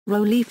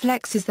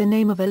Rolleiflex is the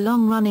name of a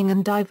long-running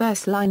and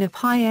diverse line of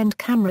high-end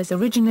cameras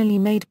originally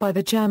made by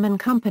the German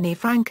company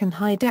Franke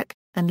Heidecke,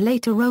 and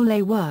later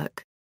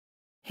Rollei-Werk.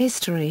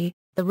 History: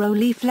 the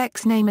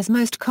Rolleiflex name is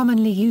most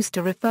commonly used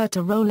to refer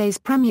to Rollei's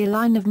premier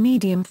line of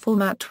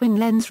medium-format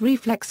twin-lens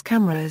reflex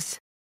cameras.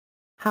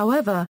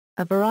 However,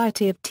 a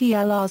variety of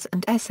TLRs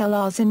and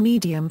SLRs in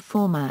medium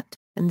format,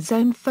 and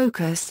zone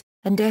focus,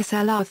 and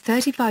SLR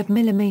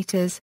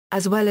 35mm,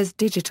 as well as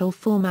digital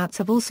formats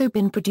have also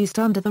been produced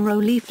under the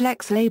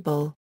Rolleiflex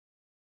label.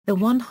 The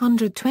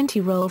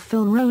 120-roll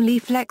film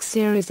Rolleiflex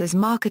series is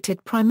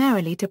marketed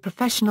primarily to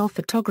professional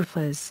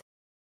photographers.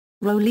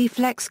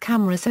 Rolleiflex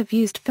cameras have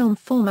used film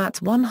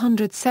formats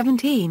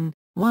 117,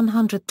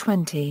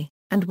 120,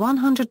 and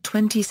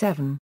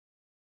 127.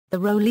 The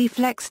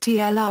Rolleiflex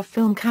TLR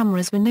film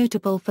cameras were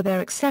notable for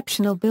their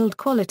exceptional build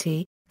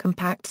quality,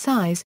 compact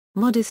size,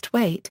 modest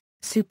weight,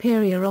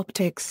 superior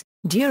optics,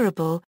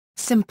 durable,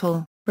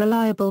 simple,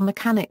 reliable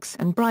mechanics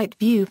and bright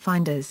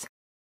viewfinders.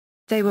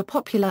 They were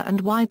popular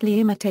and widely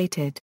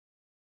imitated.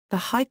 The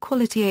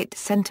high-quality 8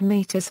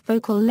 cm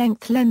focal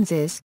length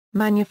lenses,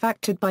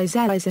 manufactured by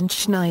Zeiss and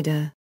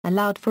Schneider,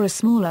 allowed for a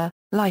smaller,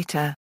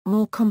 lighter,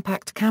 more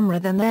compact camera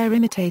than their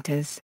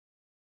imitators.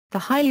 The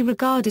highly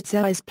regarded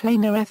Zeiss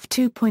planar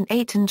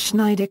f2.8 and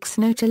Schneider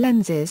Xnota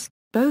lenses,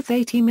 both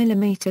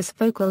 80mm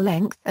focal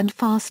length and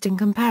fast in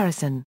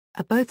comparison,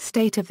 are both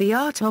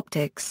state-of-the-art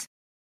optics.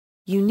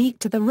 Unique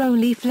to the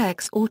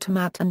Rolleiflex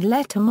automat and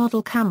letter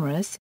model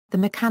cameras, the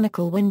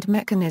mechanical wind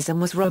mechanism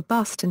was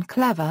robust and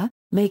clever,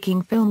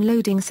 making film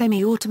loading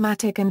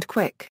semi-automatic and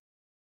quick.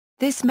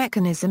 This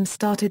mechanism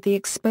started the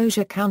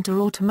exposure counter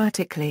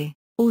automatically,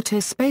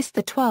 auto-spaced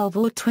the 12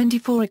 or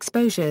 24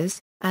 exposures,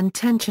 and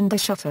tensioned the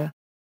shutter.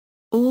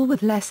 All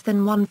with less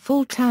than one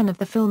full turn of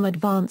the film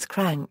advance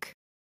crank.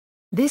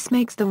 This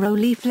makes the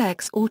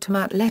Rolleiflex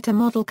automat letter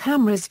model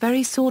cameras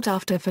very sought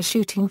after for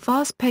shooting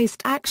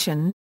fast-paced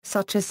action,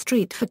 such as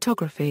street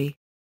photography.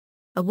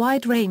 A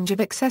wide range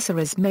of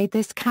accessories made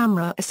this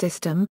camera a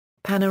system: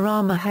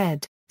 panorama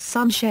head,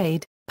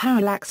 sunshade,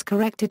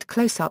 parallax-corrected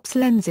close-ups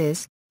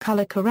lenses,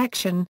 color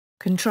correction,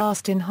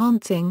 contrast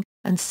enhancing,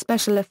 and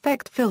special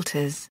effect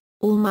filters,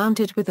 all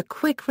mounted with a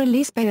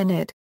quick-release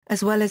bayonet,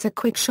 as well as a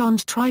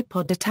quick-shunt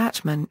tripod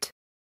attachment.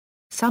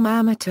 Some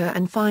amateur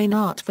and fine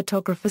art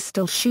photographers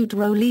still shoot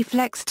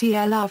Rolleiflex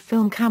TLR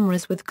film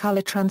cameras with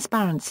color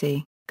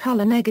transparency,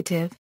 color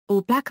negative,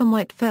 or black and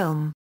white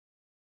film.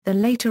 The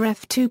later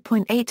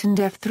f2.8 and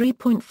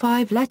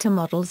f3.5 letter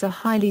models are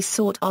highly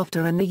sought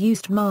after in the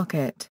used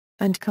market,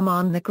 and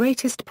command the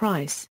greatest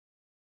price.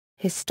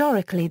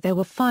 Historically there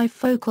were 5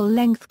 focal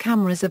length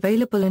cameras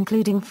available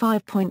including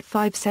 5.5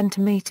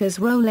 cm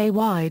Rollei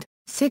wide,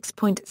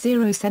 6.0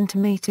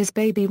 cm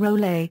baby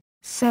Rollei,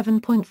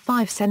 7.5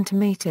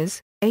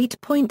 cm,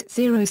 8.0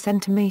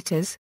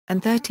 cm,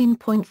 and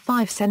 13.5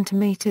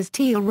 cm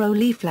TL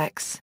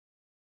Rolleiflex.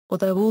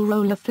 Although all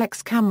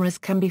Rolleiflex cameras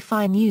can be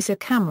fine user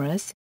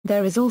cameras,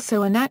 there is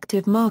also an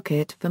active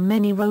market for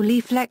many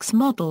Rolleiflex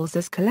models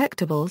as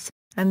collectibles,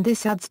 and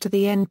this adds to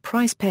the end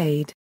price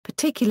paid,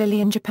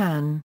 particularly in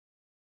Japan.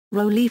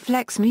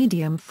 Rolleiflex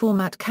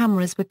medium-format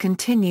cameras were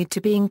continued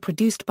to being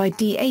produced by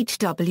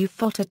DHW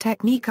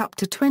Phototechnik up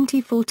to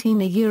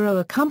 2014,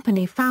 a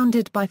company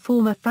founded by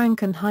former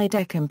Franke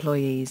Heidecke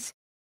employees.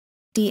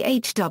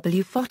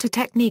 DHW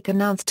Phototechnik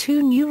announced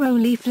 2 new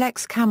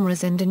Rolleiflex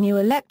cameras and a new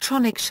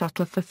electronic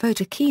shutter for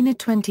Photokina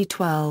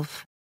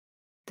 2012.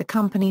 The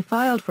company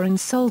filed for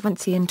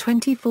insolvency in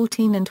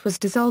 2014 and was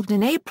dissolved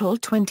in April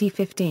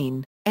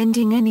 2015,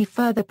 ending any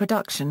further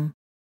production.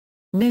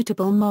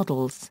 Notable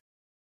models.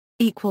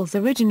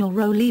 Original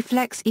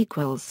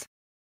Rolleiflex.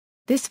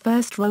 This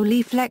first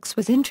Rolleiflex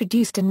was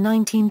introduced in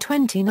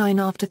 1929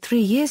 after 3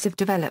 years of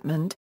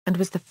development, and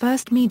was the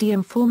first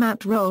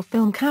medium-format roll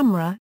film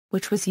camera,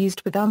 which was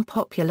used with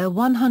unpopular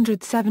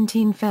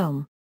 117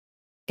 film.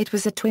 It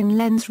was a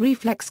twin-lens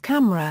reflex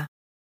camera.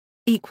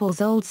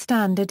 Old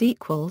Standard.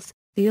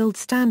 The old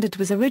standard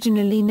was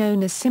originally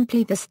known as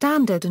simply the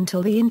Standard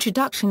until the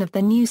introduction of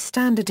the new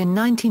standard in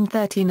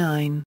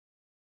 1939.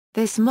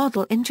 This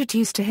model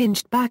introduced a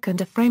hinged back and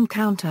a frame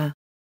counter.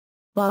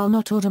 While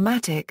not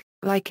automatic,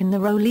 like in the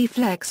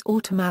Rolleiflex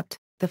automat,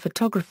 the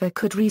photographer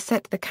could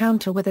reset the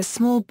counter with a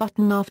small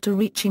button after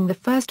reaching the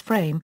first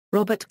frame.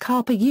 Robert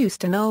Capa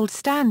used an old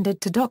standard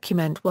to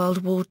document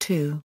World War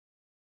II.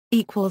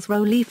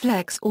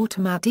 Rolleiflex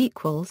automat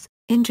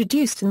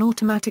introduced an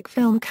automatic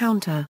film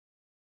counter.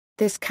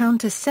 This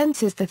counter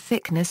senses the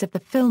thickness of the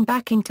film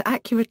backing to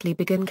accurately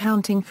begin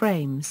counting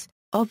frames,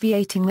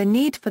 obviating the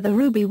need for the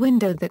ruby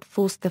window that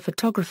forced the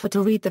photographer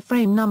to read the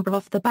frame number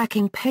off the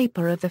backing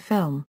paper of the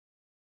film.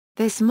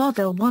 This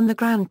model won the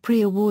Grand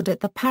Prix award at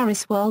the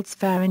Paris World's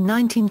Fair in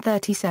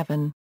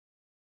 1937.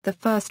 The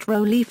first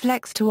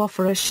Rolleiflex to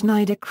offer a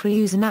Schneider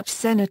Kreuznach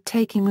Zenith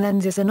taking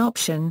lens as an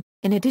option,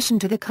 in addition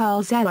to the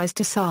Carl Zeiss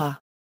Tessar.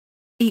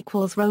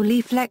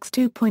 Rolleiflex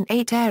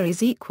 2.8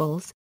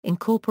 Aries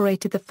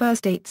incorporated the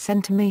first 8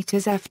 cm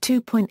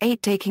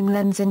f2.8 taking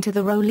lens into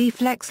the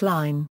Rolleiflex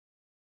line.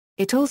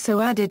 It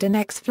also added an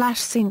X-flash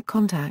sync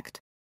contact.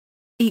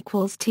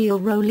 Teal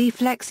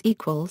Rolleiflex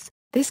equals.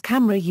 This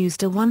camera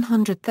used a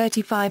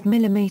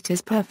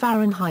 135mm per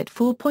Fahrenheit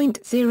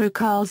 4.0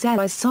 Carl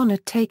Zeiss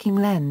Sonnet taking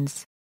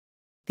lens.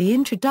 The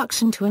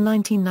introduction to a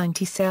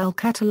 1990 sale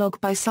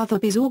catalogue by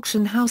Sotheby's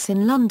auction house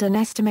in London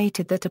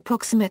estimated that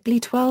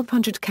approximately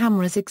 1,200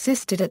 cameras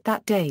existed at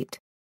that date.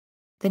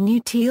 The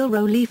new Teal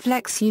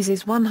Rolleiflex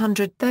uses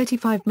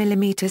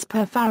 135mm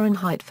per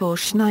Fahrenheit for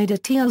Schneider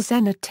Teal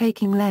Zenith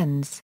taking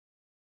lens.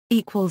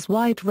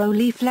 Wide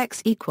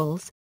Rolleiflex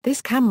equals. This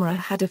camera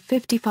had a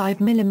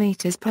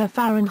 55mm per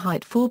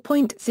Fahrenheit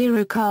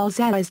 4.0 Carl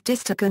Zeiss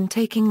Distagon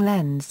taking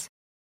lens.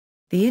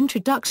 The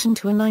introduction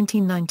to a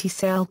 1990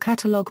 sale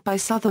catalogue by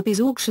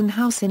Sotheby's auction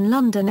house in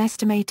London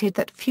estimated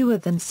that fewer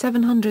than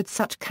 700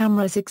 such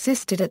cameras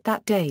existed at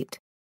that date.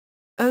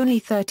 Only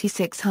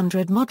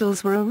 3,600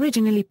 models were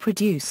originally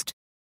produced.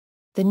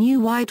 The new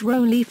wide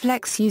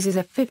Rolleiflex uses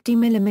a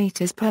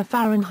 50mm per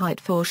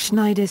Fahrenheit for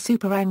Schneider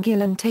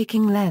Superangular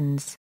taking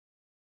lens.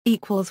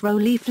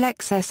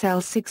 Rolleiflex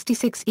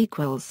SL66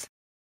 equals.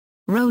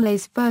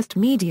 Rollei's first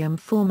medium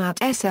format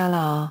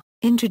SLR,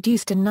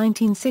 introduced in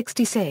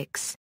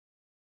 1966.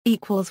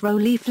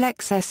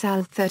 Rolleiflex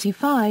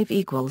SL35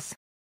 equals.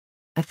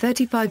 A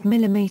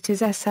 35mm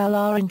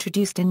SLR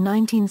introduced in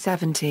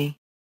 1970.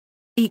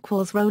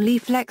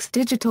 Rolleiflex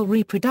digital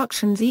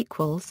reproductions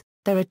equals.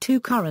 There are two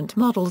current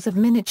models of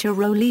miniature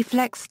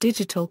Rolleiflex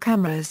digital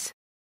cameras.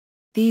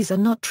 These are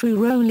not true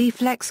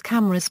Rolleiflex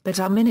cameras but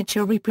are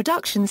miniature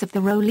reproductions of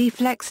the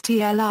Rolleiflex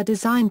TLR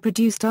design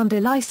produced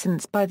under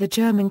license by the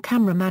German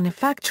camera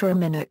manufacturer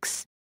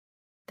Minix.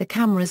 The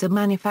cameras are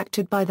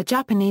manufactured by the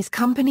Japanese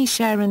company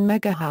Sharon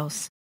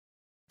Megahouse.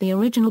 The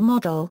original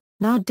model,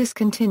 now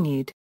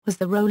discontinued, was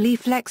the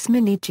Rolleiflex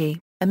Mini G,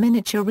 a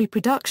miniature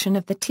reproduction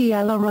of the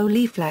TLR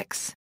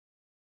Rolleiflex.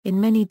 In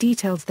many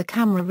details the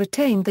camera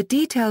retained the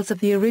details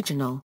of the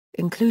original,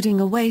 including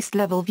a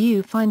waist-level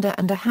viewfinder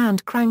and a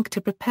hand crank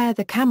to prepare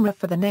the camera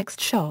for the next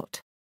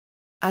shot.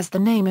 As the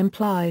name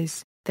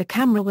implies, the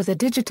camera was a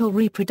digital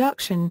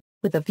reproduction,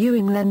 with the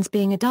viewing lens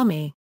being a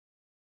dummy.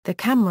 The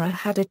camera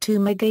had a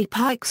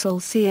 2-megapixel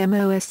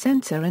CMOS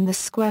sensor in the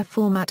square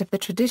format of the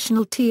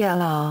traditional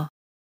TLR.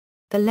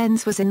 The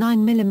lens was a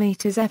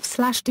 9mm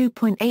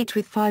f/2.8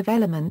 with 5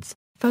 elements,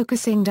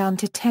 focusing down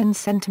to 10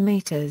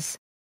 cm.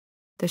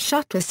 The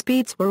shutter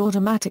speeds were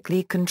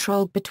automatically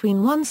controlled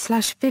between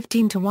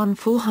 1/15 to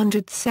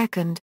 1/400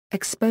 second,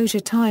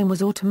 exposure time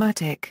was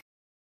automatic.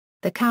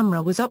 The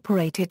camera was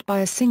operated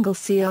by a single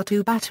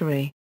CR2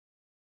 battery.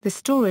 The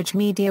storage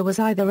media was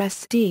either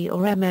SD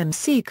or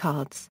MMC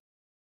cards.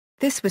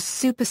 This was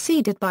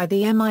superseded by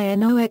the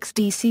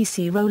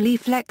MINOXDCC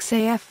Rolleiflex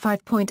AF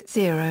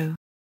 5.0.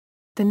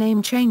 The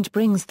name change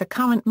brings the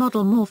current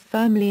model more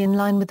firmly in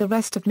line with the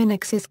rest of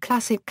Minix's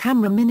classic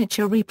camera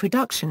miniature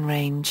reproduction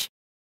range.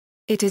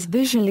 It is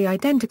visually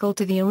identical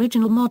to the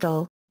original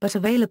model, but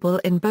available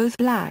in both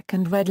black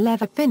and red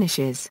leather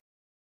finishes.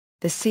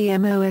 The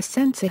CMOS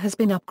sensor has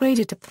been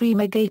upgraded to 3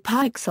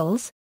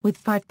 megapixels,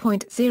 with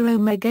 5.0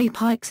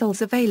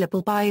 megapixels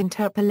available by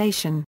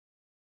interpolation.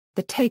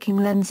 The taking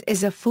lens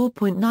is a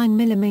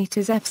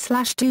 4.9mm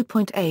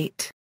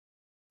f/2.8.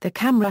 The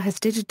camera has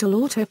digital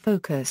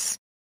autofocus.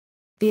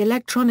 The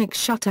electronic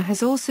shutter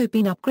has also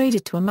been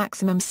upgraded to a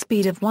maximum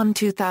speed of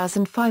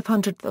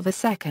 1/2500th of a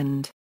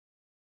second.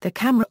 The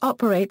camera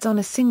operates on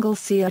a single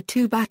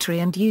CR2 battery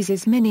and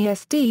uses mini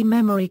SD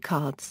memory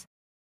cards.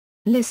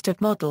 List of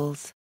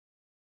models.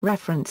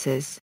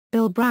 References: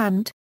 Bill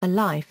Brandt, A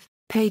Life,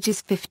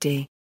 pages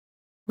 50.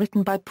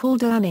 Written by Paul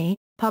Delaney,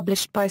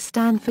 published by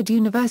Stanford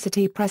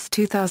University Press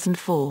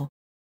 2004.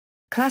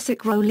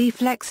 Classic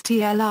Rolleiflex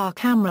TLR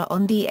camera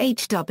on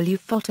DHW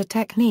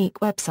Phototechnique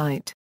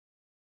website.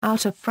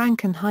 Out of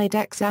Franke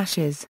Heidecke's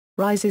ashes,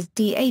 rises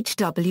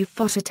DHW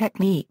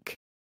Phototechnique.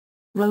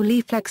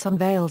 Rolleiflex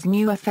unveils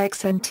new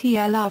FX and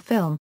TLR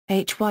film,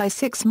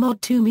 HY6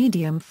 Mod 2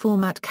 medium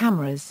format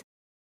cameras.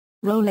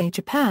 Rollei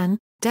Japan,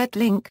 Dead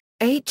Link,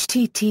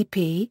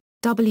 http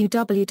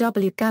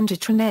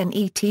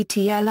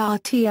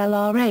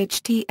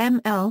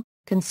www.ganjitron.net/TLR/HTML,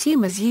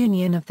 Consumers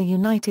Union of the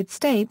United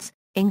States,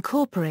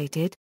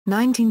 Incorporated,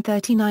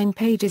 1939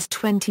 pages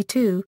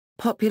 22,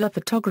 Popular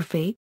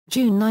Photography,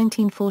 June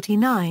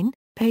 1949,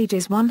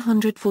 pages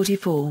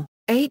 144,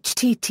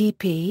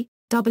 http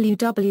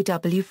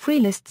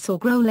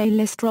www.freelists.org Rollei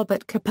list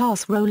Robert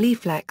Kapas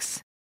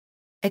Rolleiflex.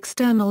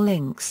 External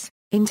links,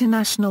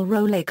 International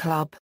Rollei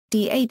Club,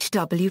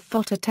 DHW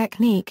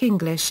Phototechnique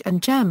English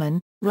and German,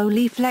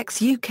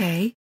 Rolleiflex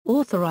UK,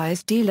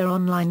 authorized dealer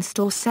online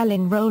store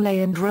selling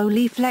Rollei and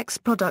Rolleiflex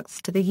products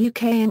to the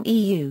UK and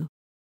EU.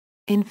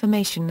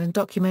 Information and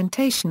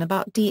documentation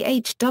about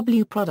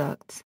DHW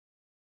products.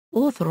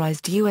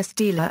 Authorized US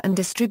dealer and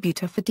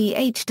distributor for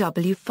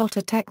DHW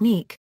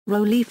Phototechnique,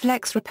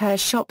 Rolleiflex repair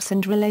shops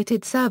and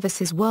related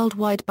services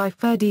worldwide by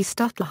Ferdi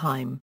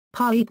Stuttelheim,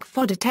 Paik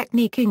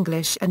Phototechnique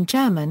English and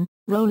German,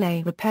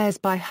 Rollei repairs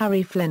by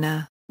Harry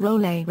Flinner,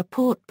 Rollei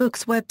Report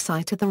Books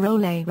website of the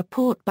Rollei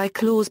Report by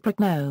Claus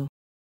Progno.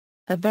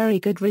 A very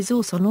good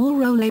resource on all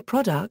Rollei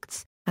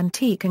products,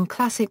 antique and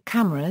classic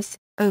cameras,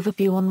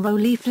 Overview on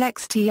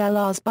Rolleiflex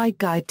TLR's by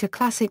Guide to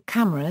Classic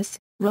Cameras,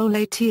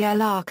 Rollei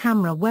TLR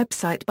Camera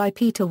Website by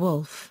Peter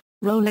Wolf,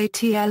 Rollei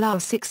TLR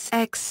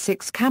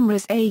 6x6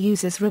 Cameras A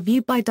Users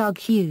Review by Doug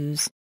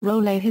Hughes,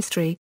 Rollei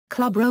History,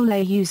 Club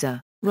Rollei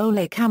User,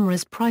 Rollei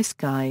Cameras Price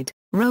Guide,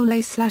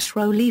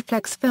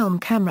 Rollei/Rolleiflex Film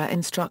Camera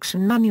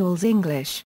Instruction Manuals English.